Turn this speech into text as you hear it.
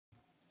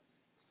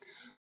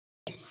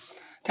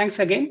Thanks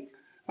again.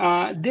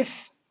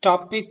 This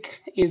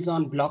topic is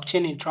on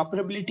blockchain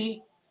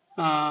interoperability.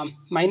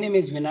 My name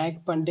is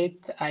Vinayaka Pandit.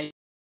 I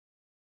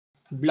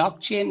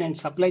blockchain and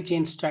supply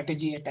chain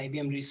strategy at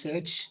IBM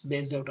Research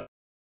based out of.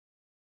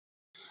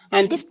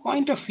 And this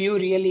point of view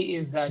really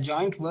is a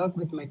joint work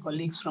with my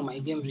colleagues from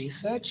IBM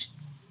Research,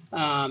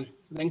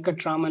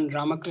 Venkatraman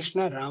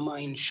Ramakrishna, Rama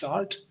in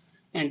short,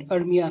 and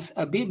Ermias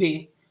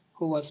Abibe,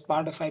 who was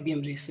part of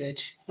IBM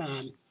Research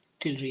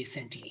till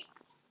recently.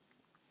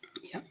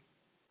 Yeah.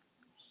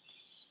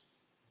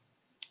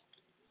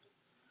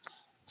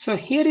 So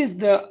here is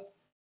the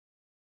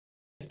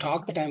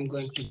talk that I'm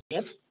going to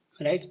give,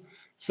 right?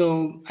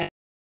 So I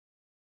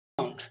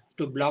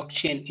to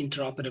blockchain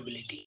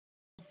interoperability.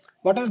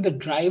 What are the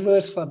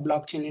drivers for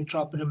blockchain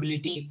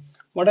interoperability?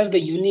 What are the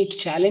unique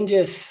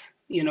challenges,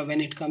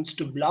 when it comes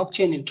to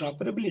blockchain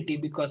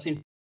interoperability? Because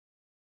it's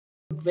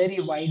a very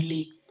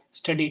widely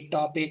studied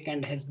topic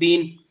and has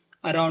been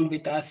around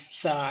with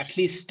us at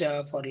least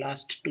for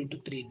last 2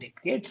 to 3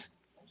 decades.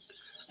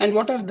 And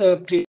what are the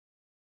prerequisites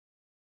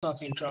of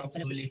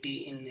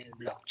interoperability in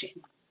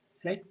blockchain,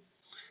 right?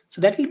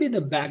 So that will be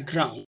the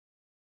background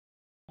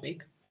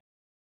topic.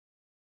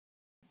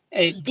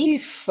 A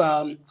brief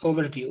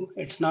overview,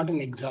 it's not an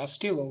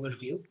exhaustive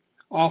overview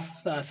of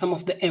some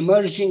of the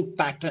emerging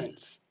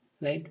patterns,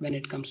 right, when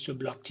it comes to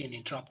blockchain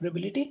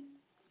interoperability.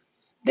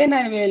 Then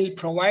I will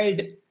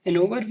provide an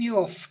overview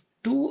of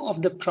two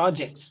of the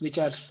projects which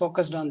are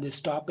focused on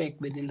this topic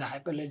within the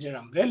Hyperledger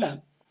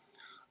umbrella.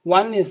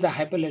 One is the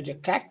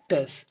Hyperledger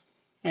Cactus,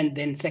 and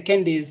then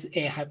second is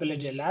a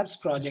Hyperledger Labs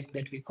project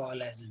that we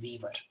call as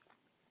Weaver.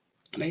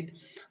 Right.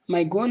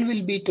 My goal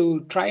will be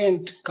to try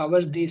and cover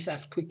this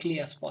as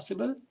quickly as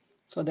possible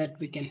so that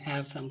we can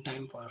have some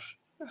time for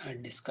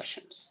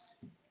discussions.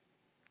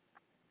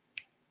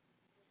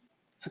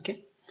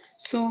 Okay.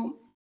 So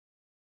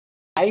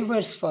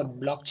drivers for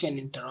blockchain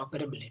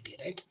interoperability,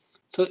 right?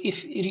 So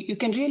if you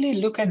can really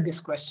look at this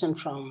question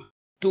from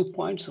 2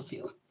 points of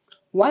view.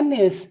 One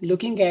is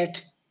looking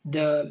at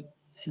the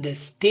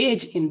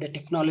stage in the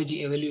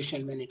technology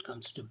evolution when it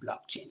comes to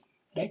blockchain,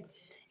 right?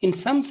 In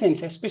some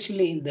sense,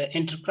 especially in the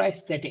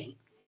enterprise setting,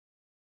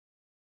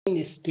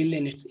 is still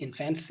in its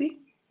infancy,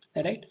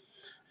 right?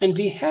 And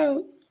we have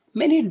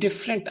many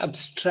different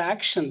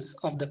abstractions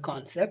of the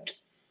concept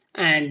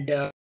and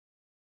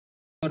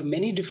or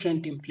many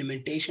different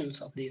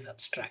implementations of these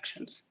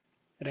abstractions,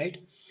 right?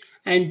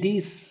 And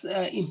these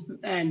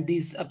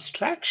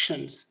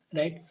abstractions,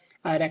 right,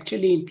 are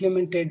actually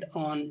implemented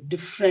on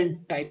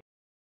different types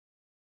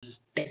of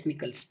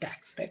technical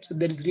stacks, right? So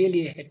there is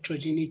really a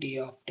heterogeneity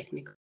of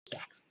technical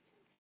stacks.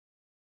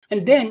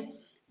 And then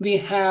we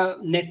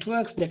have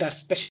networks that are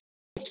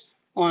specialized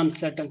on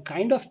certain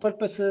kind of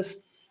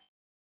purposes.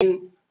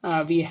 And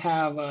we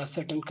have a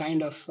certain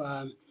kind of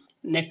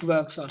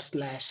networks or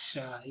slash,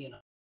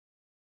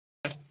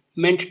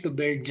 meant to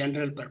build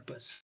general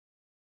purpose.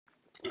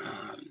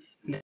 For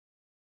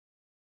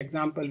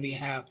example, we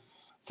have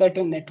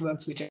certain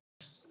networks which are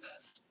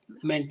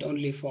meant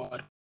only for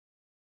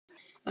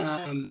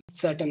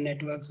certain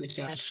networks which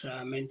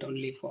are meant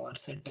only for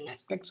certain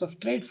aspects of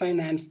trade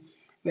finance,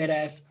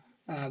 whereas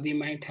we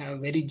might have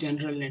very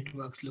general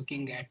networks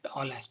looking at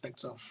all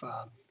aspects of,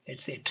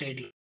 let's say,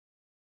 trade.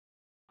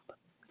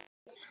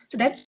 So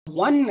that's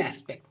one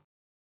aspect.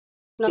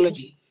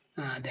 Technology,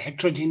 the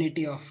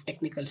heterogeneity of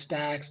technical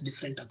stacks,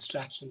 different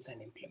abstractions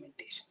and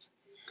implementations.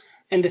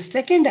 And the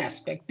second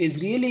aspect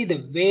is really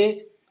the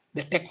way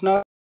the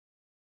technology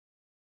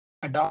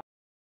adopts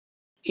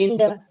in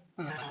the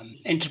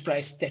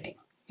enterprise setting,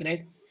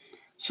 right?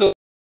 So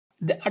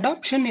the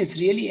adoption is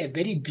really a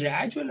very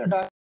gradual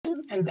adoption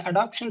and the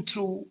adoption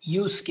through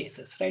use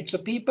cases, right? So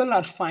people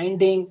are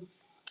finding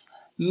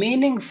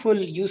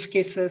meaningful use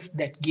cases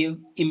that give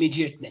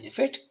immediate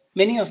benefit.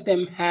 Many of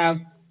them have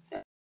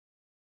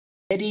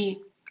very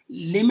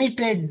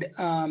limited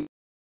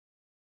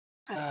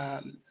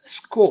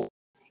scope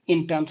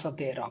in terms of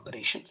their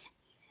operations.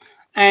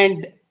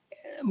 And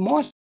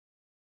most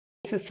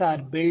cases are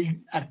built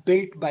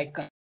by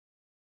companies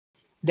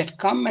that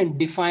come and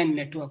define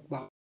network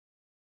boundaries.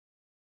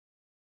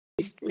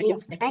 Many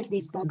of the times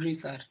these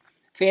boundaries are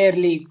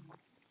fairly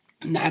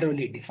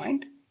narrowly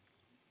defined.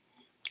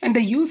 And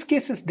the use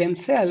cases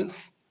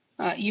themselves,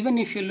 even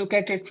if you look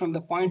at it from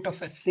the point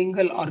of a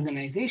single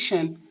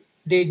organization,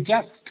 they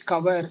just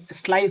cover a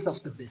slice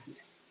of the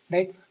business,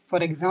 right?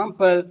 For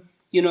example,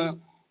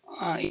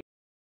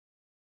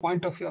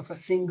 point of view of a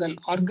single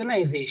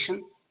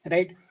organization,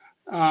 right?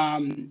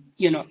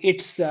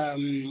 Its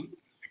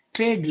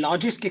trade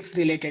logistics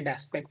related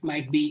aspect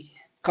might be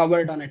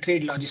covered on a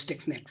trade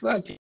logistics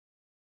network.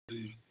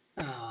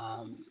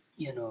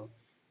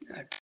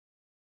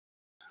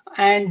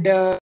 And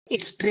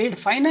its trade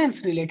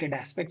finance related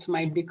aspects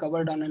might be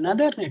covered on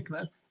another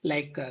network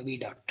like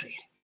V.Trade,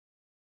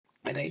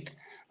 right?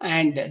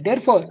 And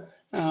therefore,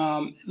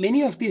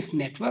 many of these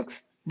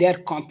networks, they are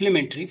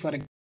complementary. For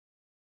example,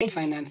 trade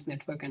finance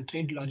network and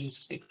trade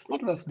logistics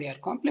networks, they are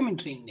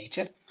complementary in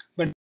nature,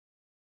 but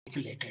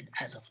isolated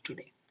as of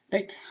today,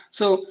 right?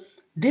 So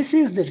this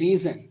is the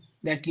reason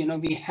that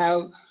we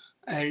have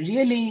a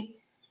really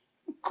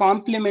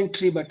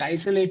complementary but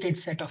isolated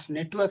set of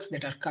networks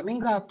that are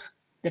coming up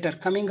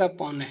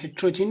on a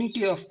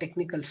heterogeneity of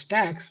technical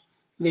stacks,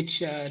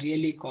 which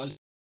really call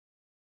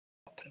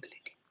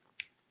interoperability.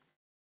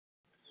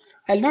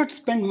 I'll not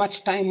spend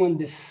much time on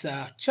this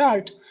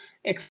chart,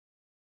 except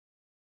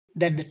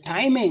that the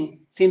timing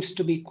seems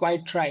to be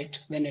quite right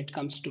when it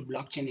comes to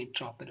blockchain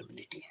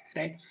interoperability,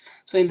 right?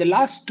 So in the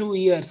last 2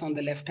 years, on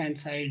the left-hand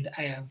side,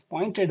 I have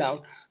pointed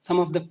out some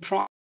of the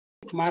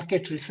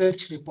market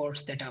research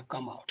reports that have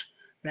come out,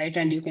 right?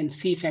 And you can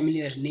see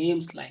familiar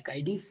names like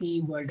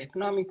IDC, World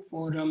Economic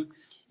Forum,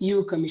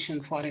 EU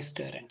Commission,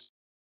 Forrester, and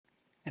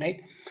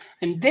right.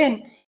 And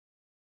then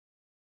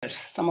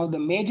some of the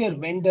major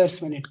vendors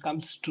when it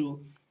comes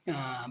to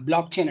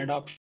blockchain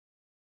adoption,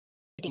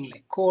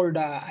 like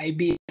Corda,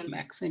 IBM,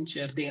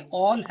 Accenture, they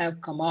all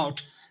have come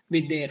out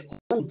with their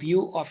own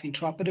view of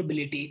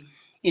interoperability,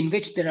 in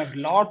which there are a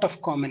lot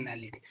of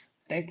commonalities,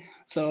 right?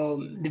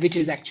 So, which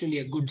is actually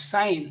a good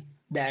sign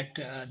that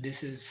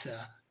this is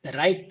the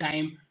right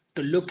time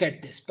to look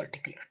at this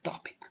particular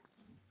topic.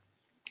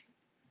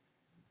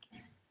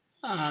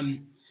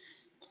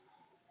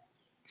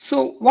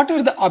 So, what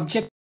are the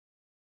objectives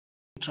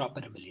of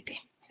interoperability,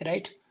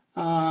 right?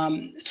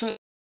 So,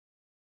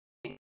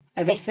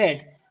 as I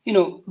said,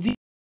 we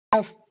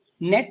have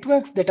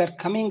networks that are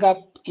coming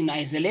up in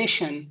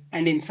isolation,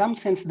 and in some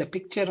sense, the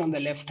picture on the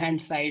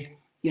left-hand side,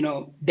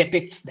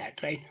 depicts that,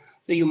 right?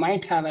 So you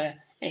might have a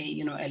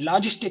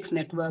logistics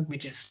network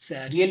which is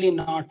really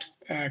not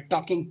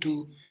talking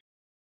to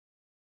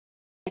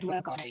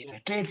network, or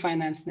a trade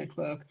finance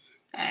network,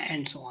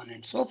 and so on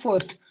and so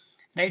forth,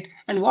 right?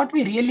 And what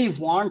we really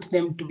want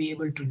them to be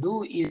able to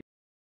do is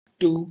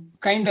to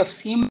kind of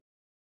seem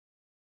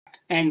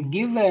and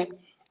give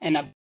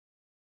an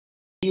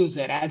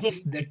user as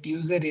if that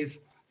user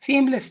is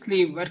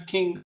seamlessly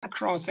working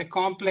across a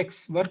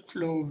complex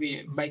workflow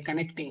by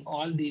connecting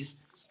all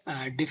these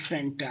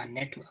different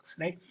networks,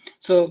 right?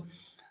 So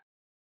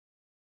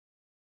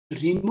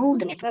remove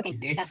the network and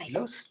data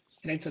silos,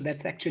 right? So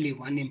that's actually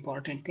one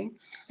important thing.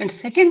 And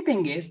second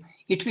thing is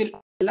it will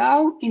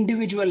allow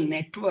individual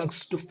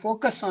networks to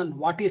focus on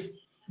what is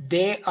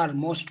they are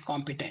most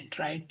competent,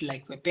 right?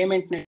 Like the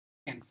payment network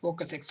can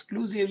focus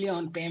exclusively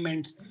on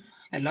payments,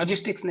 a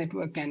logistics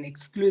network can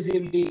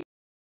exclusively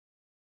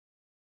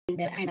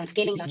and on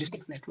scaling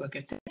logistics network,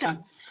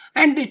 etc.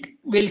 And it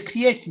will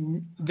create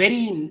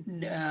very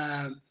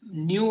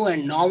new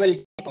and novel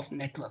type of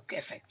network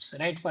effects,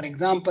 right? For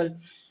example,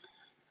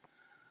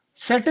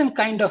 certain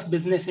kind of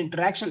business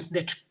interactions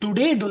that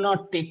today do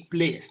not take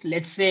place,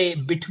 let's say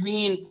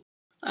between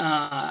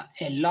a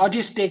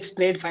logistics,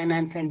 trade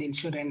finance, and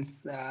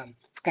insurance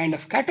kind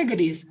of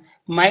categories,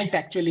 might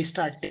actually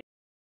start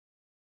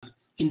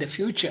in the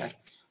future,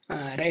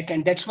 right?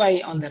 And that's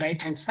why on the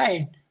right hand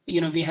side,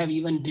 we have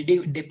even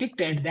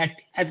depicted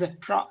that as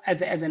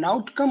an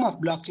outcome of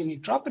blockchain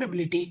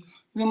interoperability,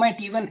 we might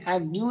even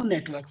have new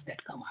networks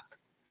that come up.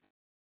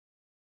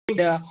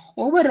 And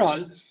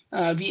overall,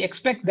 we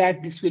expect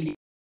that this will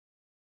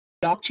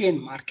blockchain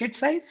market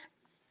size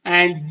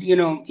and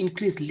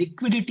increase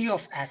liquidity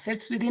of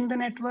assets within the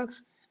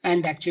networks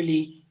and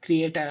actually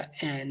create a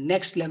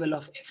next level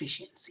of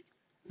efficiency,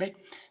 right?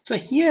 So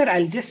here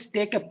I'll just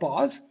take a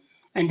pause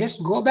and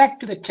just go back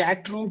to the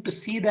chat room to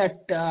see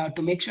that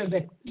to make sure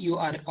that you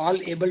are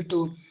all able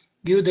to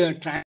view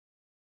the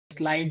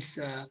slides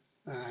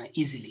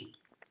easily.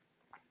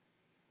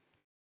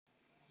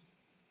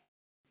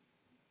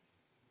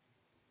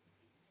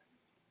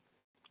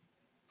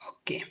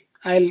 Okay,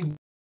 I'll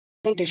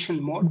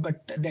presentation mode,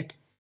 but that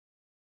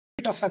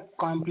bit of a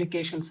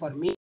complication for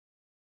me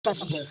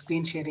because of the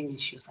screen sharing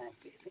issues I'm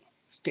facing.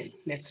 Still,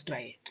 let's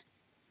try it.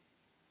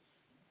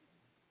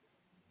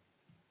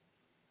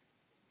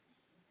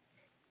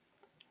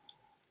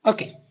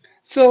 Okay,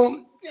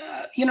 so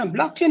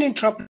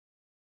blockchain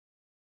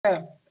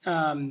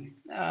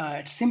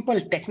interoperability simple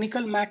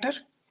technical matter,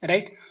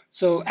 right?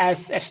 So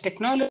as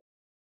technology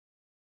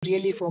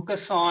really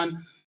focus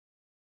on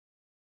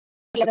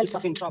levels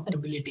of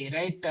interoperability,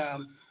 right?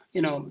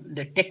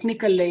 The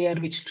technical layer,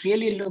 which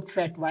really looks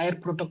at wire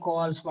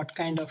protocols, what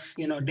kind of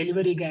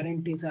delivery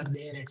guarantees are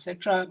there,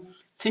 etc.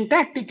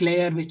 Syntactic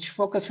layer, which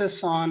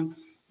focuses on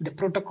the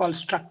protocol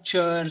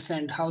structures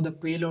and how the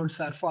payloads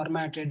are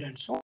formatted and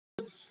so on.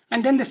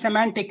 And then the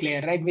semantic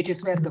layer, right, which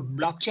is where the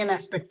blockchain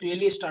aspect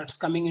really starts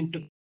coming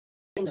into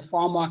in the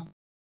form of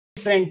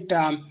different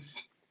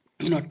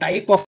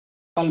type of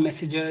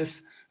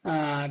messages,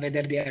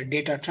 whether they are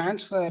data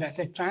transfer,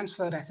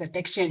 asset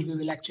exchange. We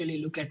will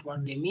actually look at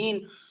what they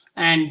mean,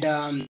 and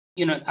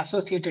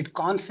associated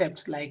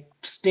concepts like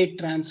state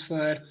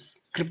transfer,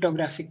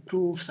 cryptographic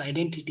proofs,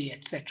 identity,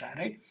 etc.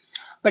 Right?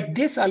 But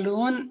this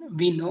alone,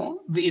 we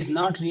know, is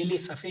not really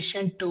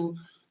sufficient to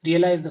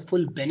realize the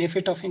full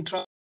benefit of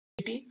interoperability.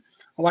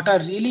 What are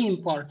really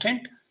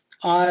important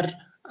are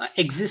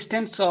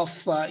existence of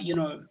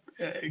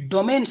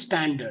domain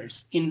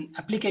standards in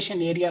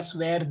application areas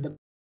where the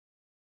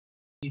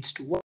needs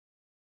to work.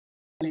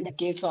 In the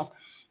case of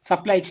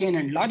supply chain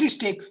and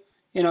logistics,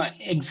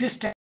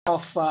 existence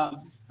of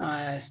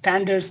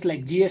standards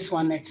like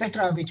GS1,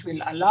 etc., which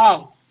will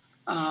allow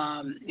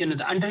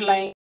the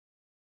underlying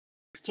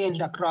exchange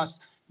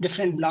across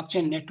different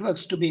blockchain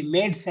networks to be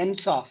made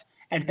sense of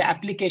at the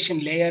application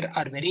layer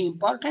are very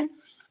important.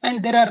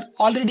 And there are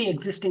already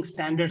existing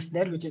standards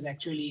there, which is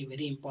actually a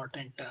very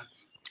important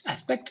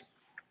aspect,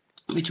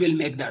 which will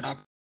make that up.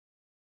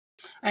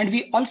 And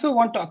we also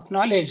want to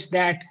acknowledge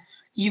that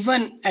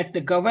even at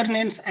the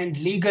governance and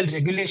legal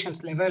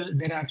regulations level,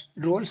 there are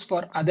roles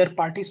for other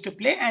parties to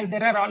play, and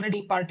there are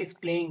already parties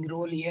playing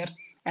role here,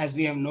 as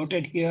we have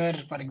noted here,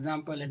 for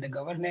example, at the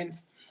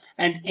governance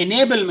and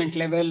enablement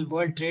level.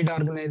 World Trade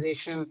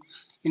Organization,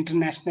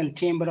 International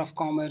Chamber of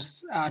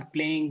Commerce are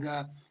playing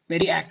a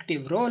very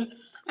active role,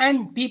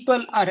 and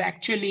people are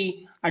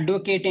actually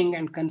advocating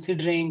and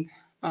considering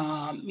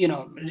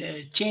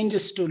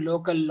changes to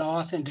local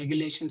laws and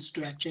regulations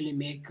to actually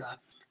make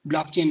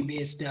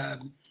blockchain-based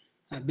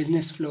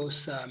business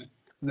flows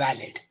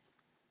valid,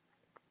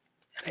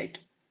 right?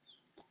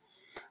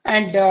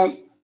 And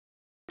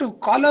to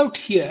call out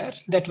here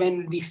that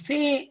when we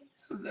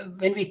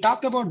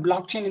talk about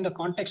blockchain in the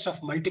context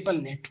of multiple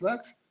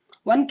networks,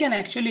 one can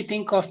actually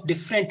think of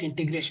different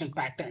integration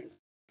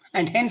patterns.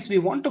 And hence, we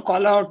want to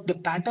call out the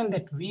pattern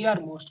that we are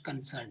most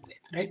concerned with,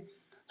 right?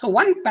 So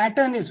one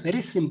pattern is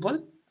very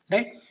simple,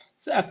 right?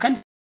 So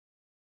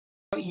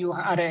you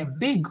are a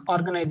big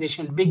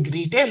organization, big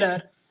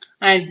retailer,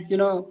 and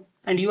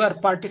you are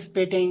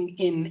participating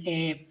in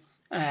a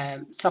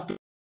supply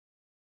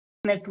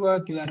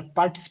network, you are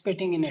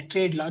participating in a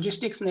trade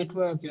logistics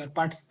network, you are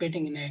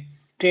participating in a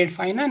trade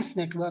finance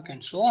network,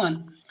 and so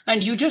on.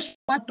 And you just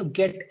want to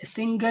get a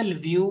single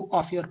view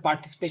of your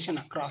participation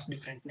across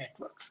different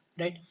networks,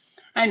 right?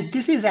 And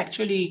this is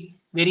actually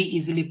very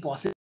easily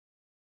possible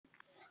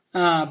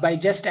by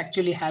just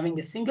actually having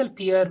a single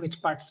peer which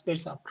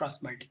participates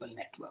across multiple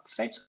networks,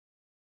 right?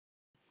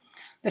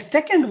 The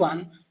second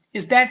one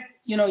is that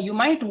you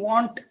might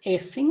want a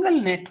single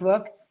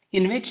network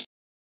in which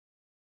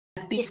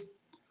parties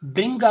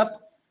bring up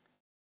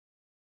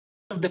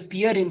the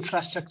peer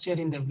infrastructure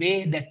in the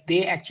way that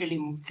they actually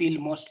feel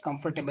most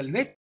comfortable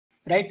with,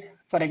 right?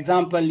 For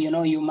example,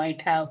 you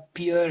might have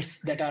peers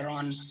that are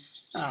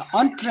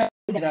on-prem,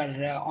 that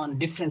are on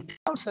different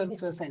cloud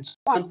services and so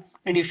on,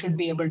 and you should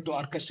be able to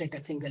orchestrate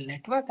a single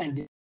network, and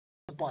this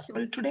is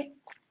possible today,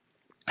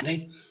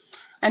 right?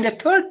 And the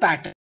third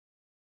pattern,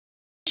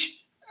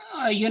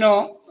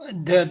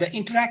 the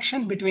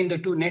interaction between the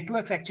two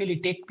networks actually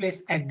take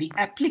place at the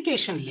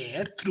application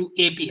layer through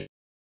APIs.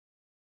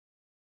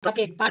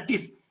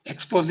 Parties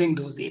exposing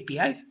those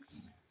APIs.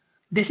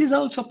 This is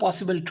also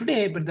possible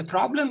today, but the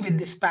problem with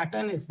this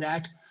pattern is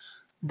that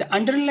the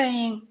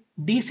underlying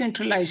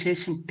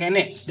decentralization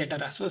tenets that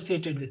are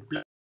associated with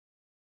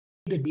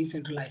the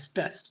decentralized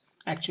trust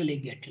actually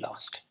get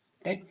lost,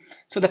 right?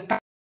 So the pattern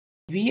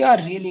we are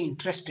really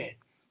interested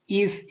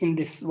is in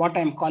this, what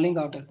I'm calling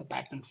out as the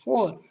pattern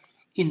 4,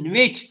 in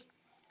which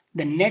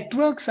the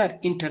networks are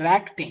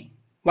interacting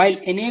while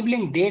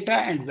enabling data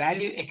and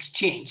value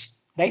exchange,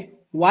 right?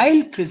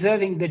 While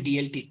preserving the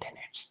DLT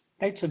tenets,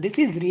 right? So this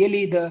is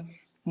really the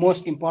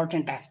most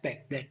important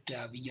aspect that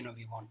we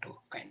want to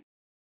kind of,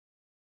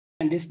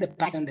 and this is the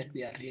pattern that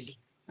we are really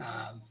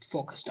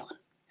focused on,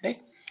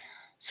 right?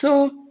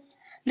 So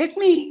let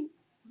me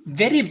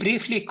very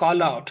briefly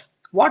call out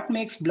what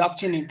makes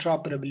blockchain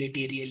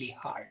interoperability really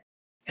hard,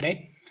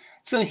 right?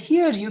 So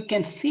here you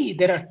can see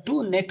there are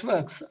two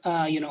networks,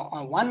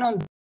 one on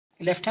the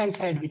left-hand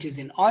side, which is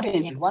in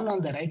orange, and one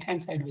on the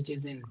right-hand side, which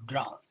is in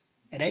brown,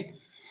 right?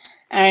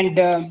 And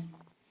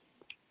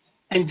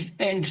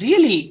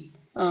really,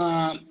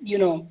 the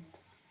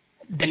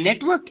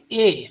network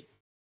A,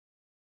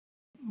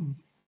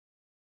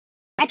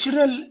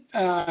 natural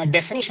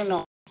definition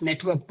of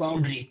network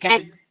boundary,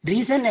 can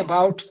reason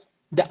about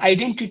the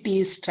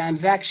identities,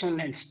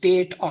 transaction, and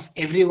state of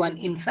everyone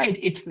inside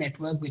its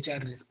network, which are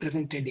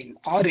represented in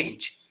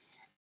orange.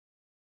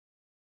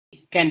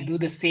 Can do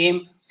the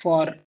same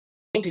for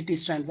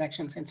identities,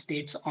 transactions, and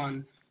states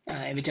on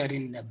which are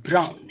in the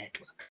brown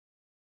network.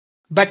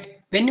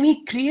 But when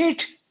we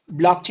create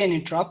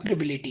blockchain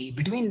interoperability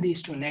between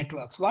these two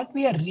networks, what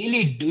we are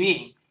really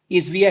doing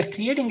is we are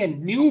creating a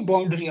new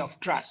boundary of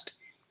trust,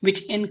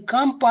 which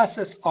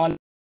encompasses all,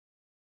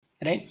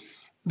 right?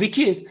 Which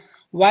is,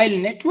 while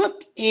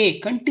network A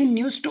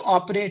continues to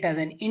operate as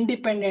an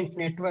independent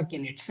network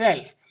in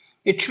itself,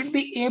 it should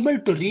be able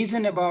to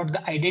reason about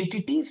the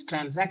identities,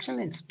 transaction,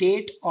 and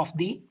state of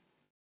the,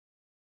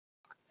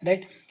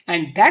 right?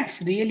 And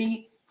that's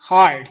really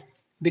hard,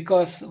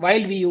 because while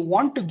you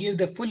want to give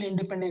the full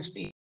independence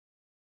to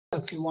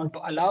networks, you want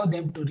to allow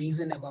them to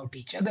reason about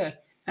each other,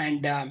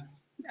 and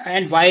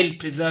while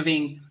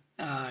preserving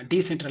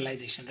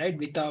decentralization, right?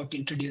 Without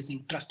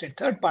introducing trusted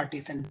third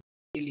parties, and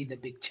really the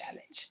big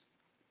challenge,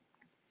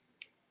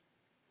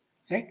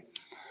 right?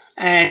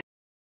 And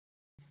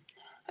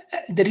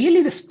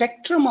the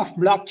spectrum of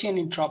blockchain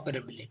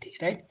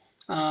interoperability, right?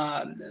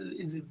 I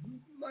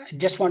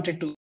just wanted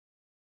to,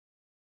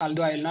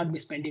 although I will not be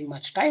spending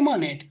much time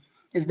on it,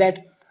 is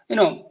that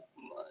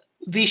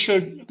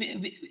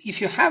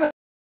if you have a,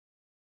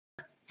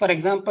 for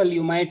example,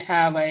 you might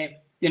have a,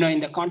 in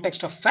the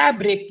context of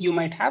fabric, you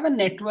might have a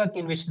network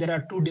in which there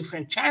are two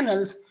different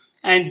channels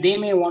and they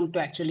may want to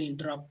actually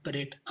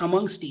interoperate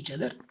amongst each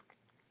other.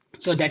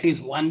 So that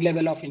is one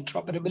level of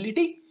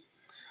interoperability.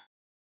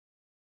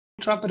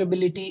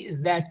 Interoperability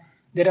is that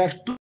there are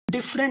two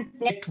different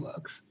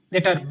networks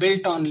that are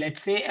built on,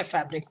 let's say, a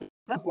fabric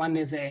network. One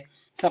is a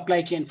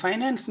supply chain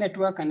finance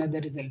network, another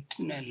is a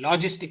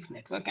logistics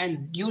network,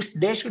 and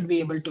they should be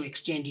able to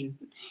exchange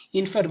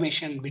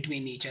information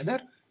between each other,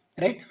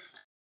 right?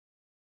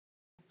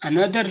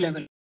 Another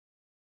level.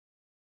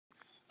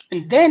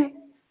 And then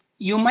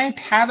you might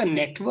have a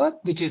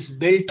network which is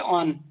built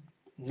on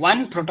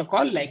one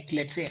protocol, like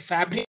let's say a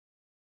fabric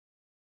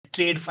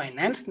trade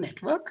finance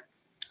network,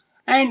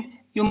 and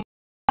you might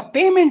have a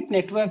payment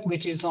network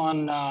which is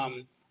on,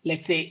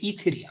 let's say,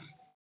 Ethereum.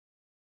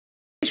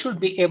 They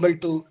should be able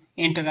to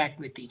interact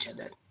with each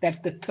other. That's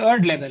the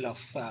third level of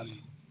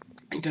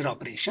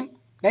interoperation,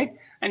 right?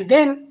 And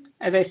then,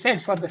 as I said,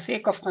 for the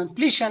sake of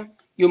completion,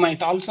 you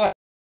might also have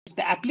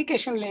the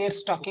application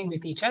layers talking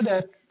with each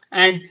other,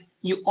 and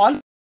you all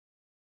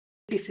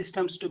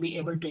systems to be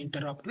able to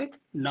interoperate with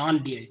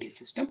non-DLT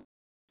system.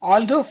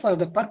 Although for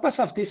the purpose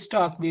of this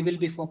talk, we will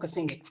be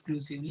focusing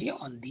exclusively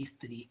on these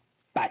three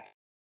patterns,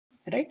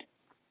 right?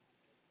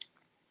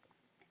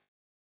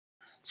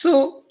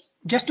 So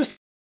just to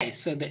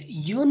summarize, so the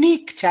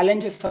unique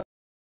challenges of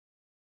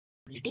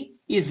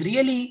is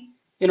really,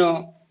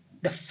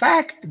 the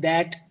fact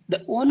that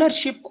the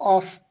ownership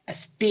of a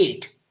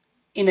state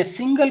in a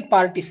single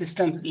party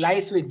system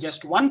lies with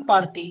just one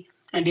party,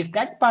 and if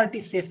that party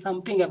says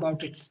something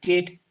about its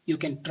state, you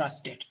can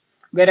trust it.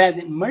 Whereas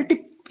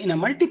in a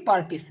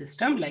multi-party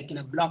system, like in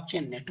a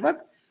blockchain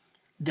network,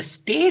 the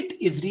state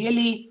is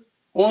really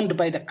owned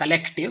by the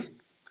collective,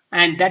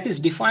 and that is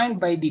defined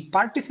by the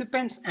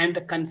participants and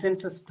the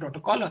consensus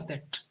protocol of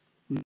that.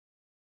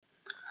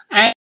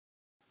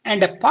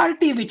 And a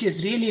party which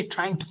is really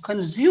trying to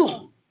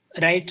consume,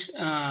 right,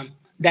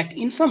 that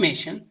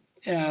information,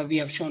 we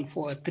have shown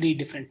for three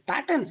different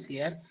patterns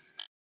here,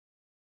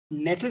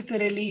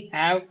 necessarily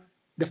have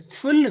the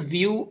full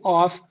view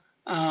of,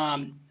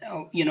 the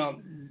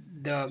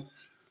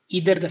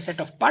either the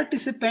set of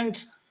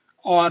participants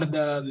or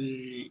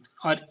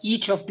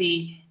each of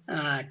the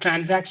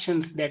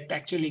transactions that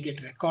actually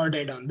get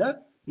recorded on the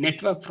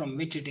network from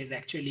which it is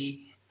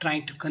actually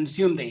trying to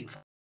consume the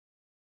information.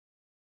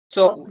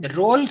 So the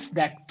roles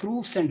that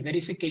proofs and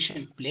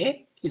verification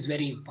play is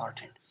very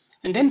important.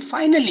 And then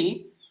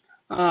finally,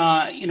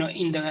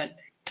 in the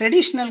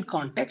traditional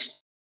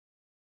context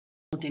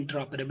of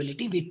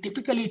interoperability, we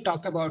typically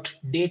talk about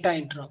data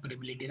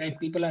interoperability, right?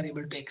 People are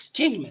able to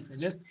exchange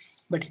messages,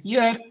 but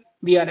here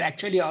we are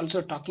actually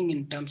also talking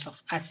in terms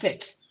of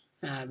assets,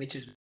 which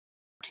is an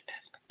important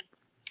aspect,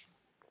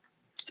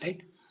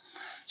 right?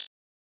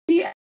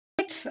 The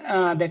assets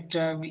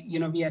that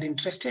we are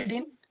interested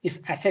in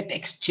is asset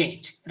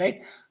exchange,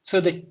 right? So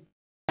the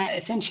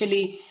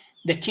essentially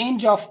the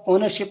change of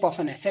ownership of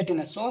an asset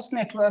in a source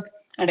network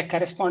and a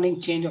corresponding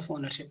change of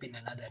ownership in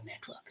another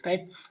network,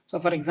 right?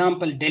 So for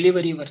example,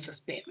 delivery versus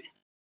payment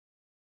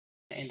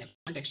in the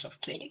context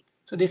of trading.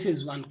 So this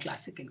is one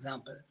classic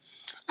example.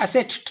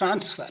 Asset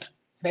transfer,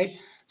 right?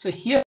 So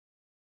here,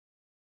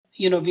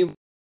 we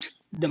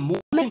the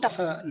movement of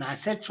an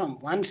asset from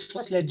one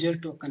source ledger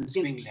to a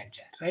consuming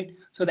ledger, right?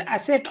 So the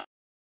asset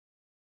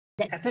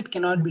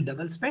cannot be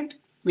double spent,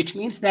 which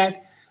means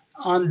that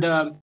on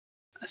the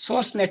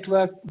source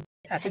network,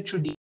 the asset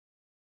should be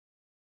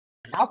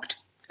locked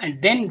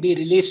and then be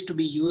released to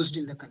be used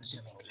in the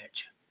consuming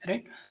ledger,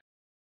 right?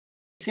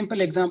 A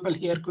simple example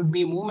here could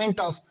be movement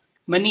of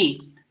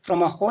money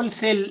from a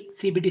wholesale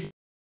CBDC,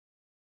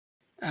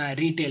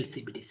 retail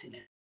CBDC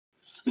net.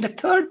 And the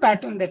third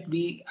pattern that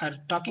we are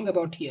talking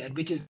about here,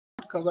 which is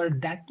not covered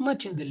that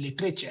much in the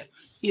literature,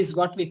 is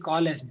what we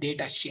call as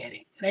data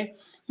sharing, right?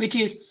 Which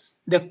is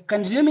the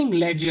consuming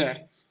ledger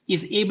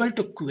is able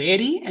to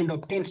query and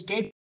obtain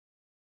state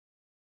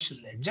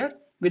ledger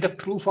with a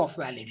proof of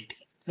validity,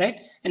 right?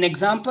 An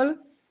example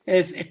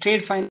is a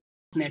trade finance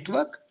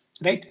network,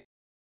 right?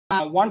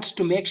 Wants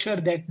to make sure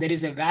that there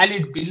is a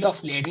valid bill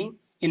of lading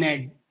in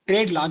a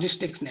trade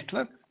logistics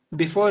network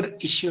before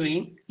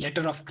issuing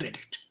letter of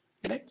credit,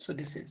 right? So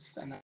this is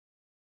another.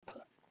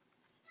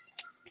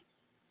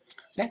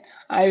 Right?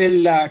 I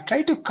will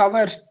try to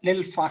cover a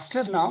little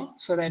faster now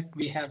so that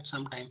we have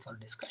some time for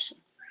discussion,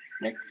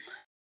 right?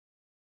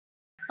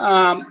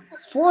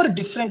 4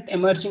 different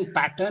emerging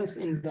patterns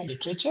in the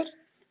literature.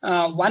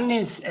 One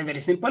is a very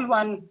simple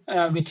one,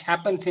 which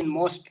happens in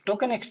most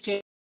token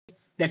exchanges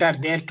that are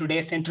there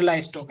today,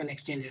 centralized token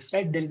exchanges,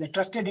 right? There is a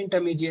trusted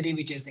intermediary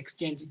which is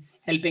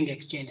helping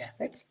exchange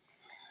assets.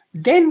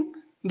 Then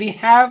we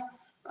have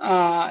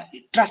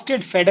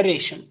trusted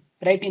federation,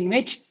 right? In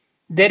which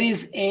there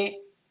is a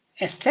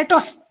set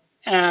of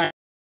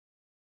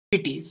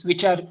entities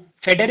which are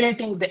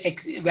federating the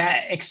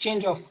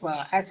exchange of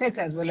assets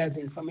as well as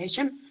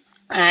information.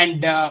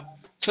 And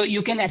so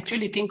you can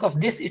actually think of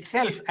this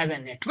itself as a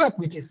network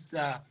which is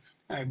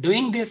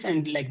doing this,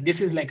 and like this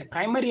is like a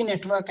primary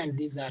network and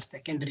these are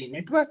secondary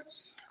network,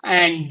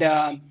 and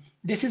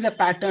this is a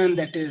pattern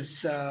that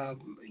is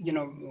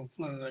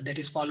that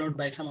is followed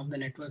by some of the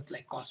networks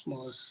like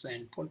Cosmos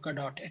and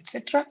Polkadot,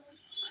 etc.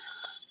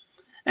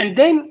 And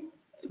then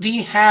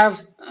we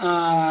have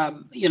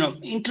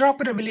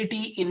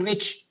interoperability in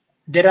which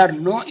there are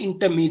no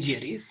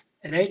intermediaries,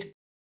 right?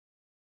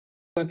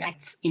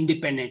 Acts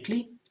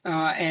independently.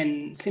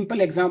 And simple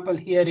example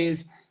here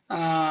is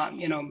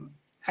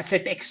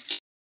asset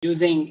exchange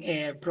using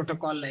a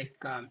protocol like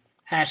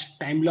hash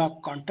time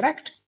lock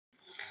contract,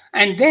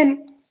 and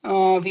then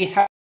we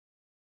have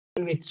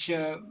which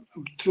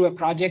through a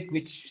project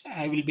which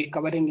I will be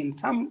covering in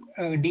some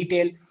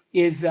detail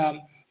is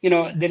there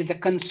is a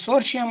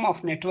consortium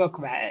of network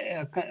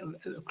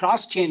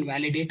cross-chain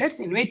validators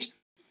in which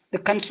the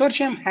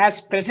consortium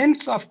has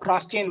presence of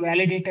cross-chain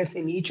validators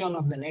in each one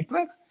of the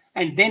networks,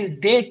 and then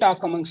they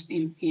talk amongst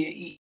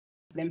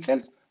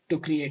themselves to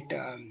create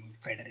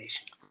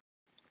federation,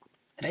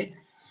 right?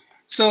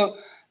 So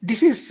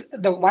this is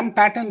the one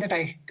pattern that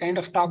I kind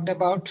of talked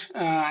about.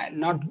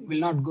 Will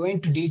not go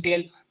into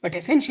detail, but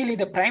essentially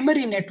the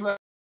primary network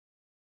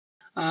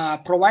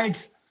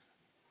provides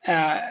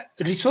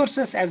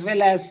resources as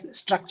well as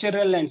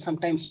structural and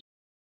sometimes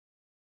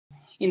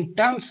in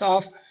terms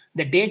of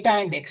the data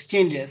and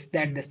exchanges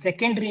that the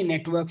secondary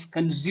networks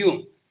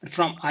consume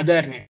from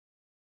other networks.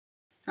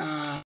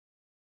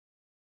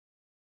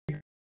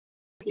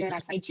 There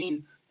are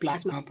sidechain,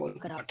 Plasma,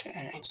 Polkadot,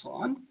 and so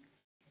on.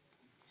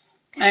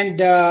 And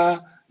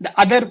the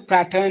other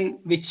pattern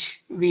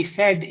which we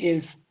said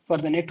is for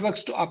the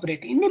networks to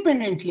operate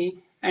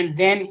independently and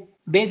then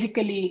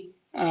basically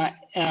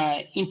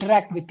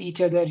interact with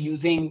each other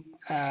using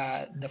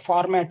the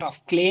format of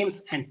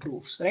claims and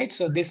proofs, right?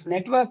 So this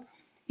network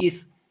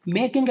is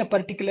making a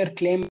particular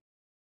claim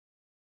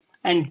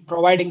and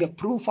providing a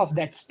proof of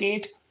that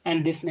state,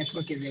 and this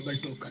network is able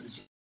to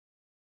consume.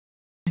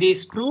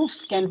 These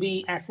proofs can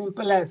be as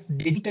simple as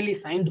digitally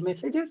signed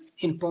messages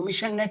in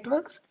permission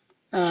networks.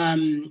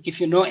 If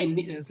you know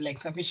any like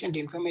sufficient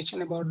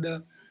information about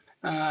the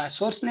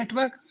source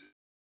network,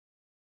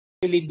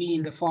 actually be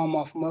in the form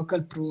of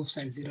Merkle proofs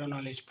and zero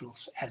knowledge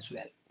proofs as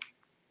well,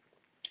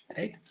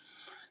 right?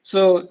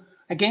 So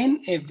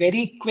again, a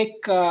very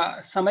quick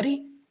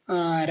summary,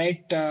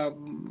 right?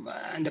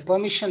 And the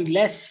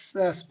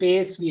permissionless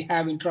space, we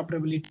have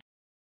interoperability.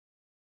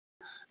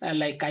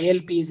 Like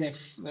ILP is a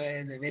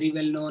very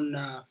well-known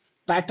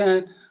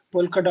pattern.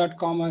 Polkadot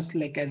commerce,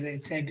 like as I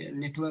said,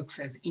 networks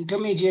as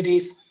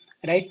intermediaries,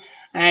 right?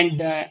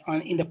 And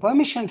in the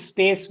permission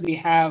space, we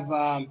have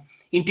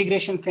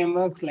integration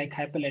frameworks like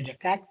Hyperledger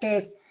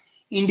Cactus,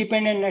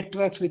 independent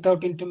networks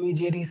without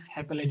intermediaries,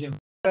 Hyperledger,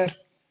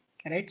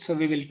 right? So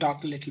we will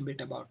talk a little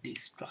bit about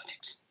these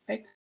projects,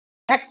 right?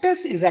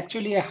 Cactus is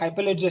actually a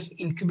Hyperledger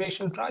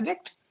incubation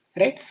project,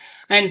 right?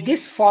 And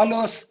this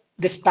follows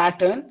this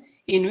pattern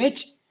in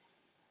which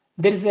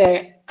there is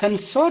a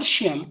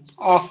consortium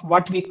of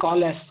what we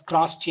call as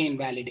cross-chain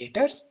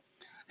validators,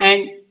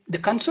 and the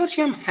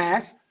consortium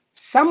has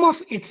some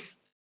of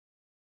its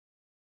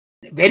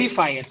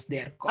verifiers, they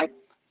are called,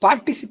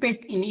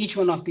 participate in each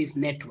one of these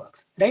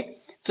networks, right?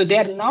 So they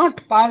are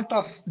not part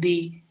of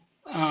the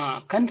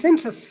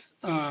consensus,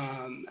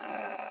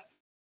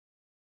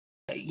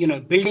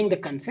 building the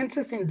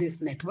consensus in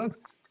these networks,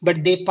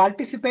 but they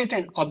participate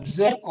and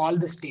observe all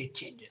the state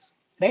changes,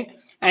 right?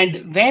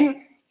 And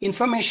when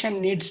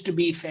information needs to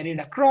be ferried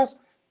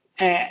across,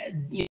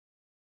 cross-chain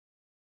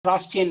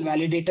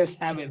validators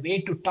have a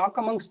way to talk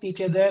amongst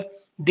each other.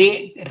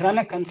 They run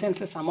a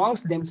consensus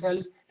amongst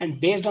themselves,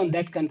 and based on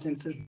that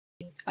consensus,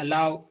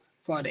 allow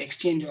for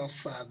exchange of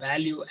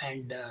value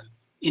and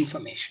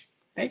information,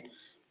 right?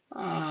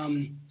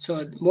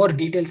 So more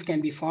details can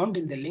be found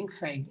in the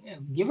links I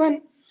have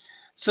given.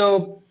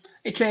 So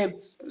it's a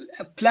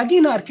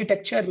plugin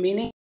architecture,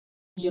 meaning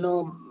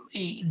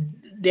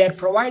they are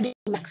providing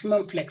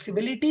maximum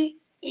flexibility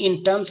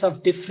in terms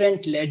of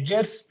different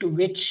ledgers to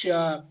which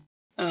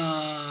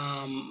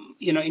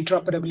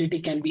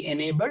interoperability can be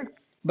enabled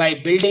by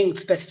building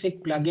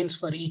specific plugins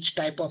for each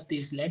type of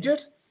these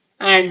ledgers,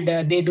 and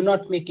they do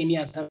not make any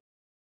assumptions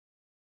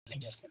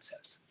ledgers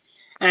themselves.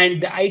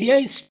 And the idea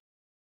is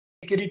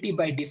security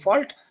by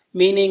default,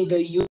 meaning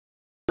the user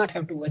does not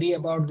have to worry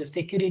about the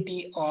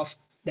security of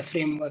the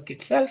framework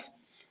itself.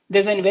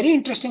 There's a very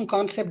interesting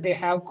concept they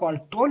have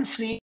called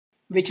toll-free,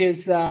 which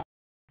is that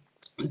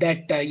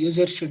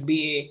users should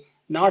be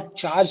not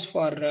charged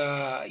for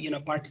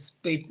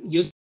participate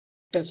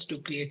users to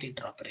create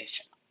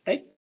interoperation,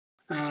 right?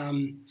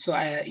 So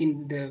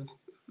in the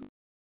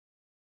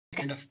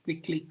kind of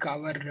quickly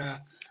cover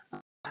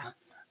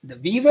the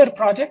Weaver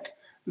project,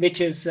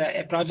 which is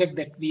a project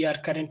that we are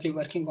currently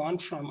working on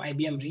from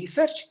IBM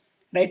Research,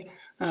 right?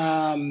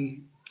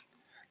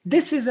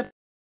 This is a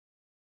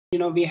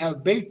we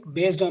have built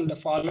based on the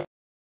following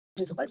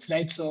principles,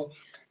 right? So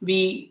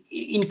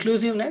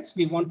inclusiveness,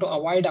 we want to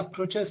avoid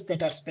approaches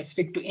that are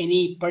specific to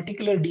any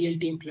particular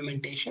DLT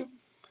implementation.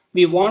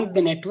 We want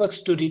the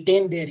networks to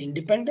retain their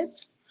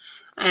independence,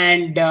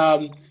 and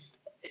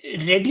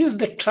reduce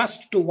the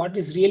trust to what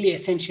is really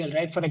essential,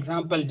 right? For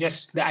example,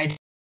 just the idea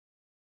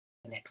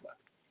of the network,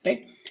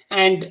 right?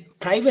 And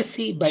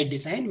privacy by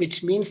design,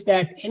 which means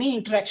that any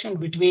interaction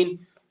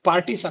between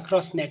parties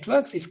across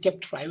networks is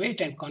kept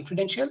private and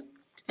confidential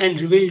and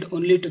revealed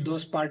only to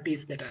those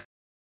parties that are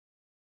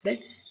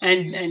right.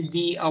 And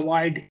we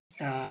avoid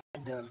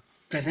the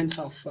presence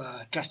of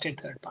trusted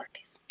third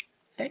parties,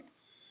 right?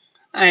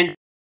 And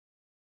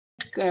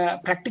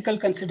practical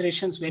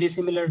considerations very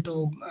similar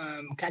to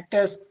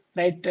cactus,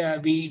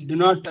 right? We do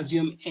not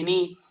assume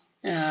any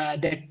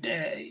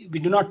we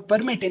do not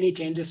permit any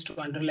changes to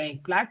underlying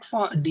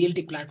platform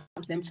DLT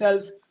platforms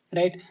themselves,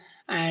 right?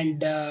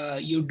 And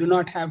you do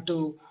not have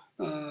to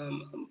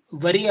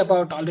worry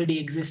about already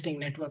existing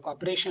network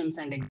operations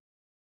and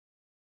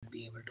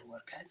be able to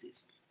work as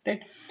is,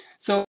 right?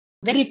 So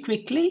very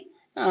quickly,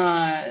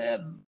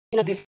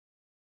 this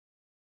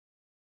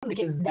which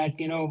is that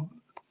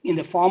in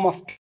the form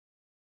of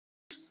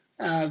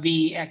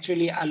we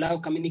actually allow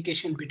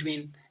communication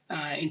between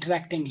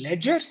interacting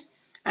ledgers,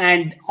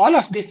 and all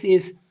of this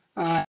is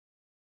by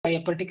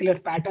a particular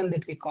pattern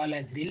that we call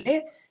as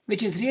relay,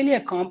 which is really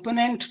a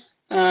component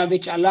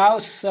which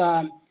allows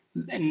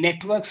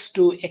networks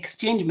to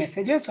exchange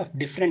messages of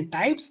different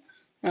types,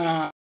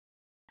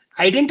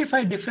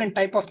 identify different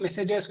type of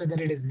messages, whether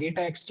it is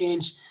data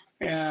exchange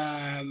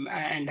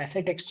and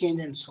asset exchange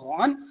and so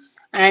on.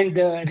 And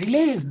the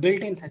relay is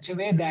built in such a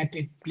way that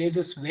it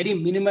places very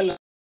minimal,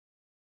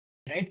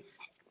 right?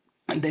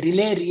 And the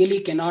relay really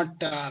cannot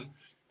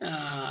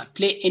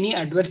play any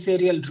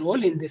adversarial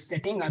role in this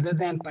setting other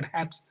than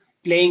perhaps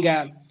playing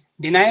a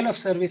denial of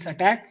service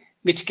attack,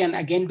 which can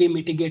again be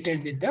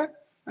mitigated with the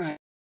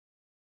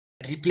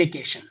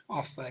replication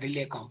of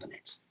relay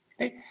components,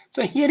 right?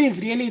 So here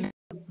is really the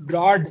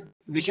broad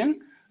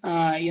vision.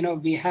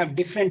 We have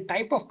different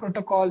type of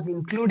protocols,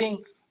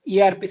 including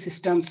ERP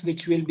systems,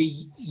 which will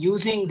be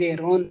using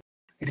their own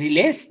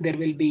relays. There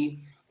will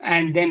be,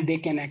 and then they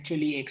can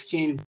actually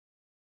exchange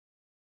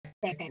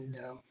and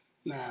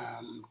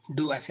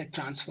do asset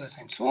transfers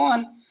and so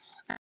on.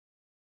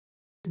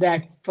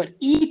 That for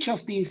each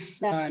of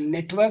these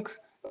networks,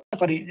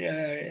 for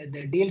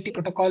the DLT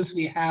protocols,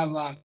 we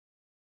have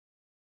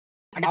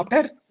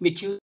adapter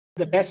which uses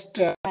the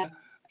best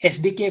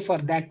SDK for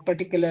that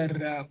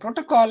particular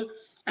protocol,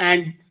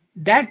 and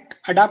that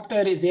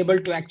adapter is able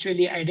to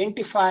actually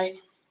identify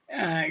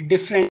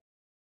different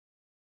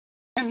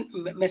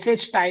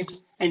message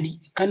types and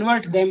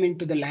convert them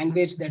into the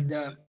language that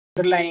the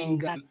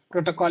underlying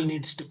protocol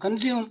needs to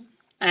consume,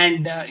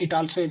 and it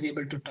also is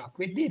able to talk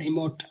with the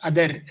remote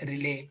other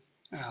relay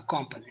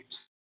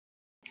components.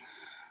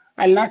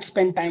 I'll not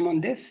spend time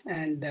on this,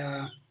 and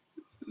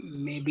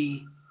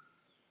maybe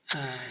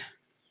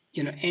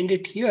end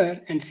it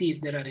here and see if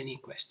there are any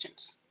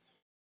questions.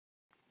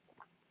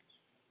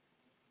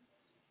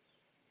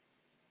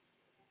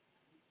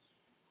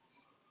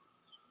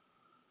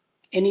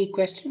 Any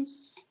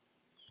questions?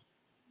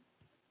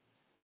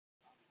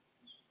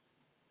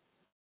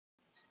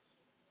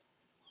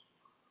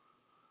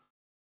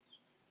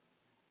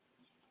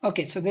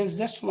 Okay, so there's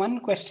just one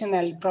question.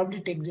 I'll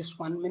probably take just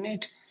 1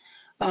 minute.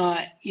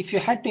 If you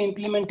had to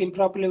implement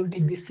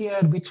interoperability this year,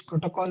 which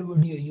protocol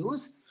would you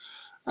use?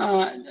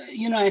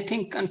 I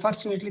think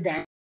unfortunately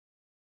right.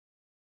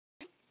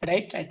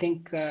 I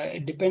think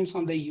it depends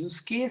on the use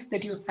case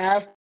that you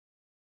have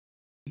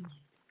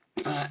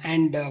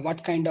and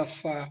what kind of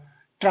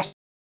trust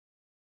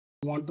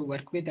you want to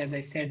work with. As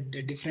I said,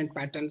 the different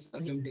patterns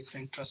assume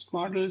different trust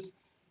models.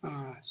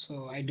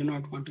 So I do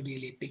not want to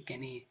really pick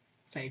any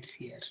sides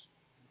here.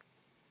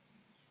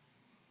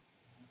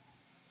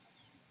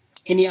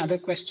 Any other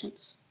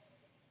questions?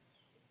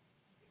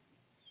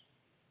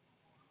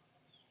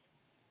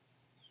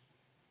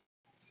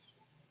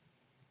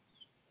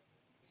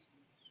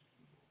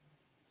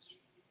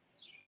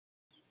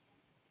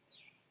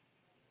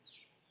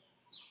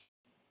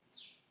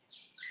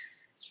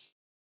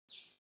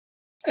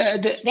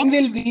 Then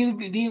will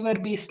Weaver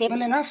be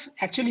stable enough?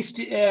 Actually,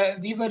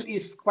 Weaver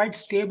is quite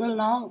stable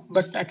now,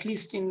 but at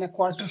least in a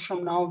quarter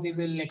from now, we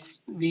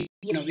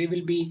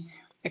will be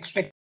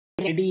expecting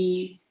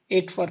ready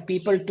it for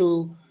people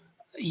to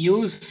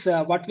use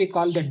what we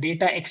call the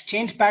data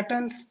exchange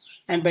patterns,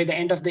 and by the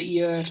end of the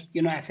year,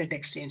 asset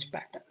exchange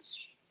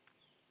patterns.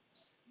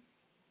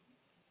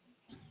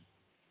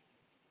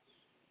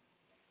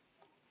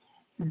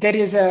 There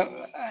is a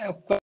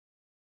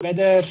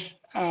whether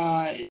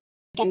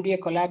can be a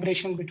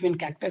collaboration between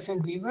Cactus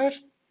and Weaver.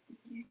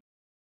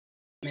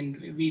 I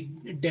mean, we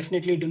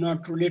definitely do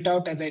not rule it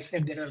out. As I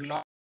said, there are a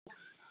lot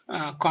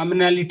of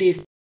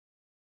commonalities,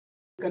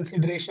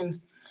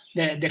 considerations.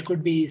 There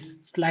could be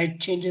slight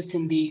changes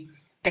in the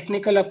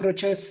technical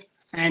approaches,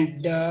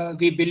 and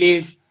we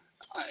believe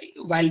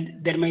while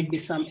there might be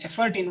some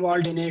effort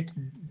involved in it,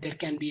 there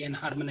can be an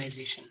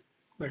harmonization.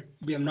 But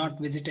we have not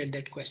visited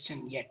that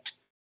question yet.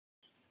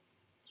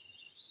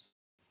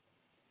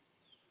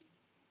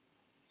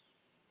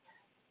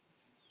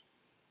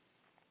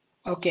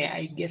 Okay,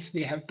 I guess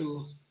we have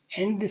to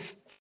end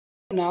this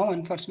now.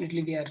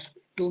 Unfortunately, we are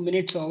 2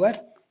 minutes over.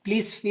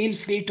 Please feel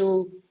free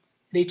to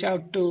reach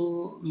out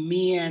to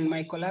me and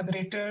my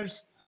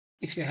collaborators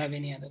if you have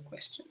any other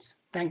questions.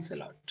 Thanks a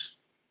lot.